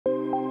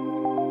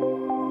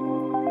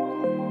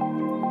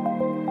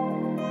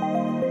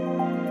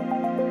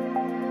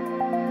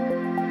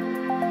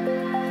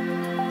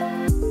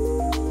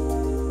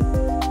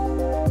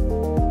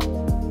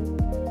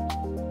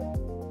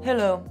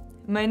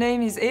my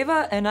name is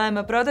Eva and I'm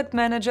a product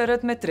manager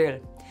at Metrel.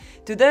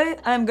 Today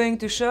I'm going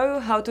to show you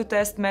how to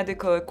test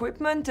medical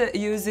equipment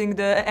using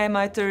the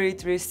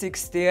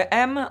MI3360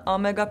 M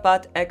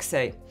OmegaPAT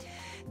XA.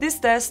 This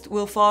test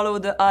will follow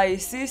the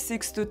IEC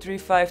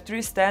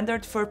 62353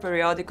 standard for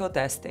periodical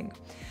testing.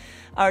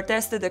 Our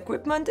tested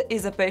equipment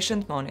is a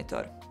patient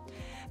monitor.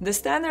 The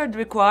standard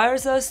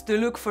requires us to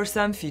look for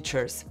some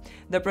features: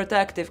 the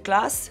protective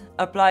class,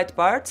 applied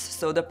parts,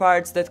 so the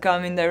parts that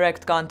come in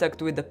direct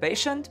contact with the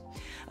patient,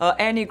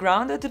 any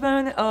grounded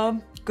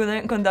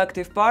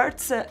conductive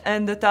parts,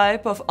 and the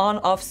type of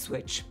on-off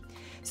switch.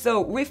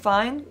 So we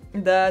find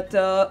that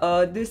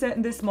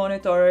this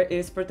monitor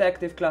is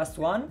protective class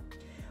 1.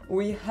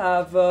 We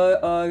have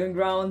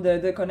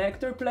grounded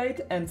connector plate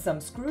and some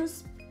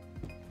screws.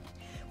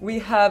 We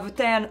have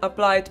 10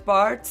 applied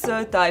parts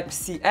type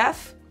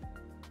CF.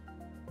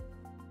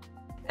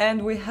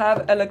 And we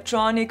have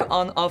electronic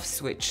on-off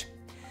switch.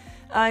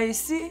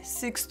 IEC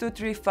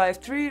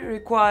 62353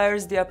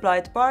 requires the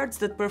applied parts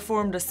that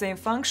perform the same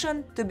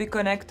function to be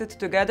connected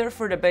together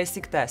for the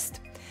basic test.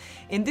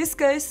 In this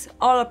case,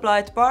 all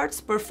applied parts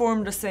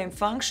perform the same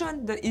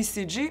function, the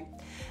ECG,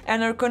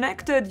 and are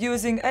connected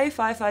using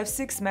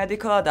A556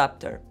 medical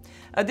adapter.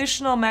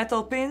 Additional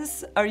metal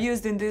pins are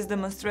used in this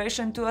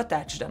demonstration to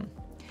attach them.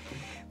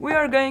 We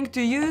are going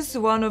to use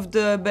one of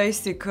the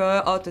basic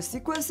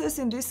autosequences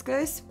in this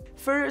case.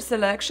 Further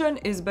selection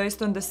is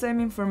based on the same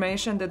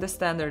information that the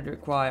standard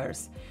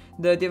requires: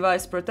 the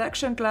device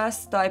protection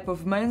class, type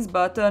of mains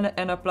button,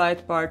 and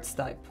applied parts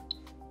type.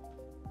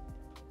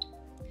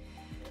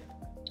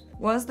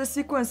 Once the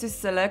sequence is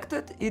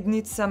selected, it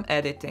needs some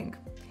editing.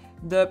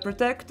 The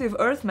protective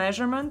earth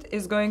measurement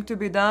is going to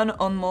be done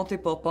on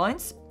multiple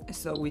points,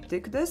 so we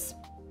tick this.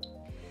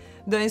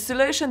 The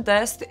insulation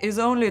test is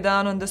only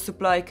done on the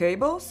supply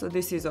cable, so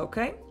this is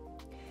okay.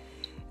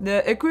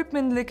 The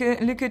equipment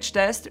leakage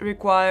test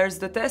requires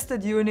the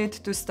tested unit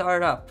to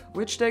start up,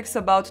 which takes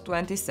about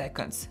 20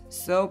 seconds,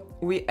 so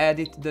we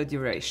edit the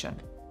duration.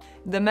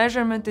 The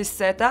measurement is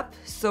set up,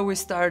 so we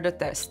start the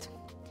test.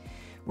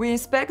 We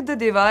inspect the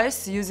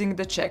device using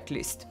the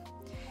checklist.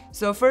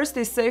 So first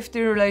is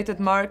safety-related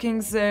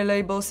markings,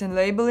 labels and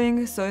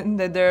labeling, so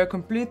that they are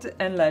complete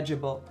and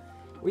legible.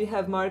 We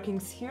have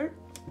markings here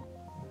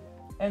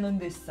and on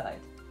this side,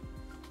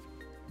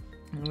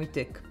 and we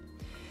tick.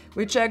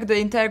 We check the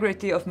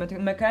integrity of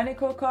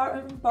mechanical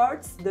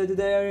parts, that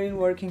they are in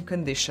working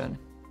condition.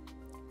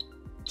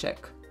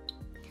 Check.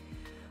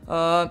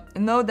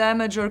 No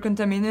damage or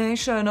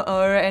contamination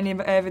or any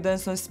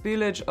evidence on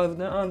spillage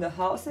on the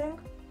housing.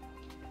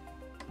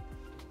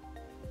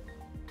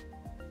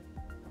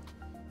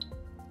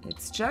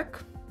 It's check.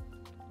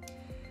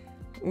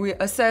 We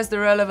assess the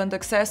relevant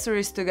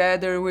accessories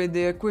together with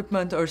the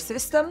equipment or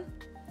system.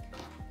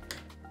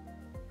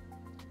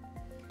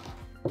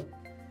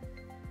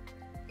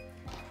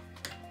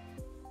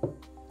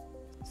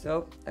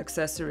 So,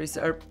 accessories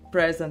are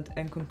present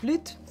and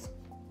complete.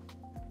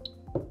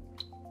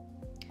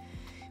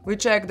 We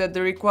check that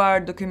the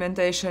required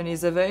documentation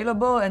is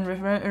available and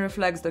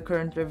reflects the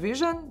current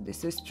revision.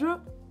 This is true.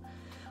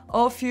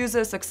 All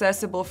fuses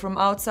accessible from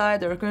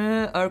outside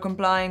are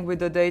complying with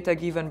the data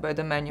given by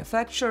the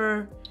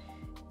manufacturer.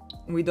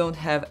 We don't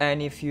have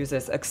any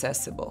fuses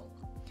accessible.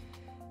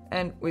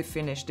 And we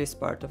finish this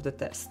part of the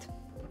test.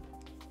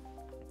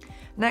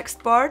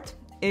 Next part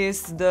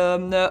is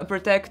the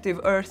protective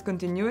earth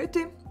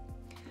continuity.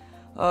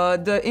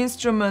 The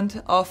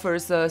instrument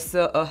offers us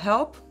a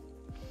help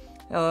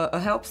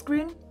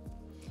screen,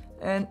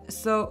 and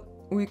so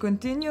we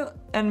continue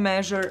and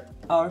measure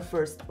our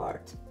first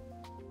part.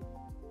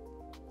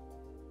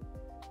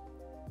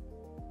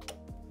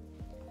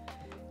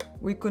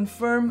 We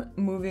confirm,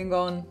 moving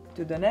on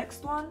to the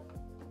next one.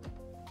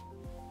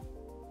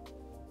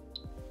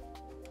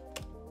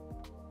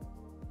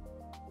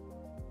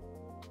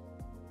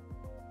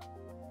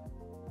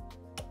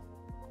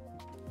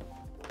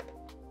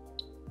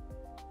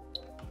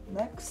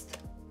 Next.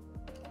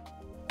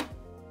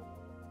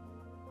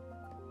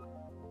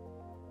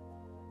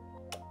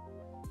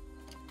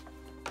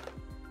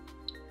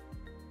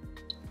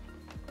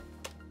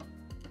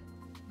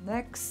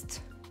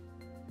 Next.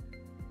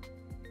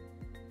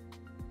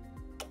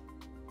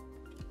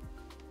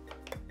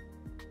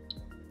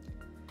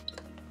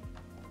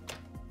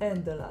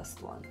 And the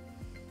last one.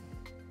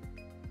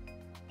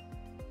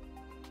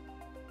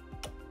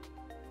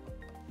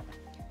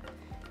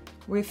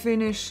 We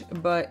finish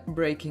by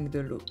breaking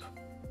the loop.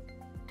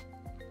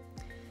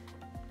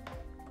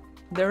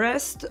 The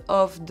rest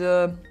of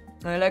the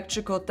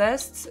electrical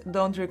tests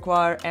don't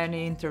require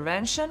any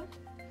intervention,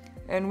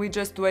 and we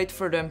just wait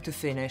for them to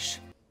finish.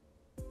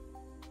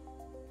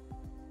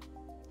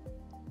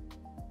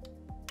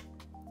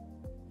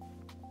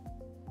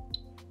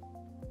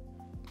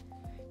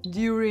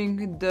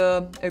 During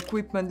the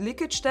equipment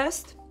leakage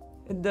test,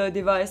 the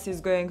device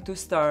is going to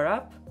start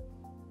up.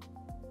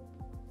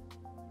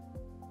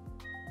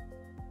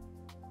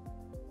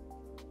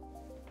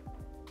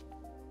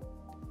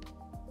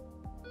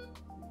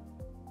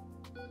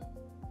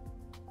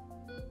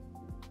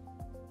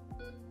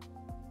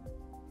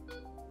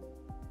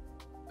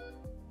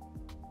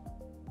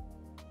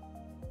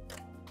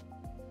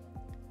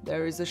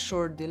 There is a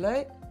short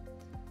delay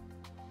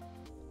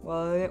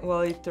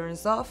while it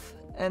turns off,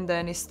 and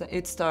then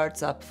it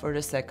starts up for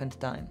the second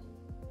time.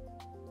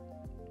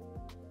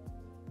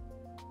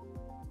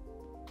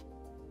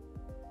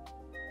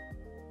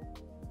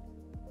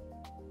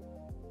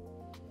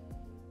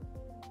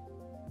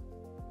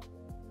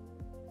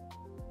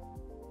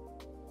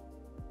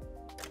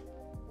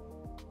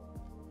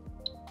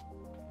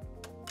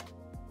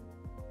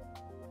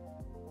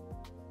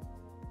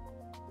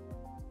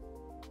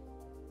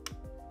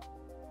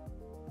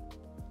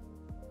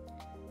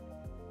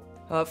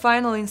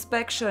 Final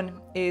inspection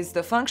is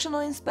the functional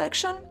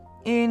inspection,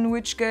 in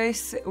which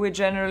case we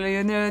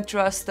generally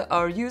trust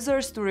our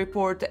users to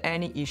report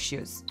any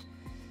issues.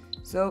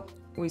 So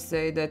we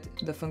say that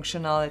the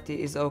functionality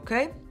is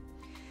okay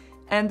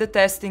and the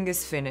testing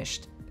is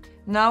finished.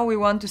 Now we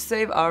want to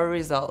save our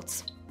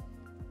results.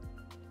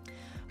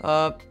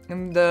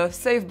 The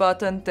Save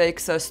button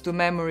takes us to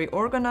Memory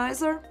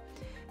Organizer,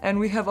 and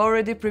we have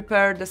already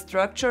prepared the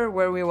structure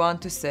where we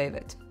want to save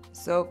it.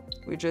 So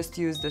we just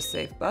use the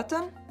Save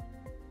button,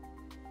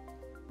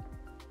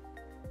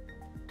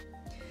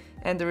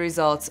 and the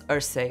results are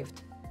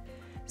saved.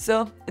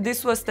 So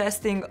this was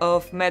testing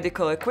of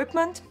medical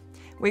equipment.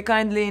 We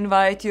kindly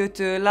invite you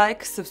to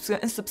like,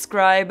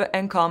 subscribe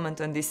and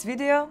comment on this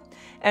video,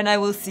 and I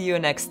will see you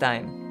next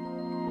time.